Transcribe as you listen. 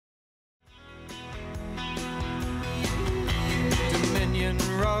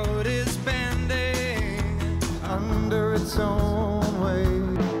own way.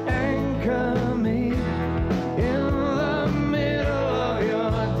 Anchor me in the middle of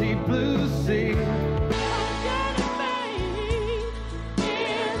your deep blue sea.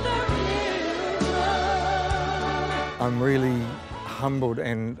 I'm really humbled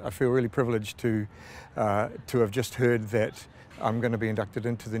and I feel really privileged to have just heard that I'm going to be inducted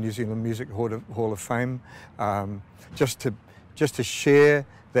into the New Zealand Music Hall of Fame. Just to share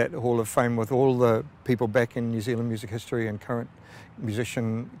that Hall of Fame with all the people back in New Zealand music history and current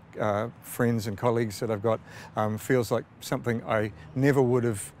musician friends and colleagues that I've got feels like something I never would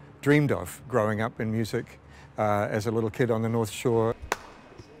have dreamed of growing up in music as a little kid on the North Shore.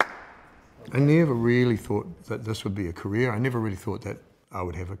 I never really thought that this would be a career. I never really thought that I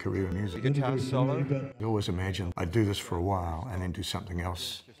would have a career in music. Guitar solo? I always imagined I'd do this for a while and then do something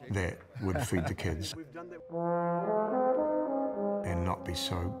else that would feed the kids and not be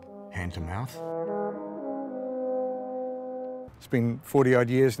so hand to mouth. It's been 40-odd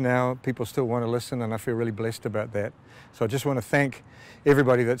years now. People still want to listen and I feel really blessed about that. So I just want to thank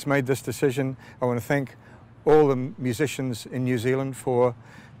everybody that's made this decision. I want to thank all the musicians in New Zealand for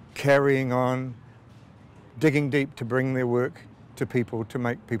carrying on, digging deep to bring their work to people, to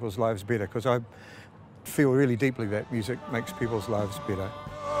make people's lives better, because I feel really deeply that music makes people's lives better.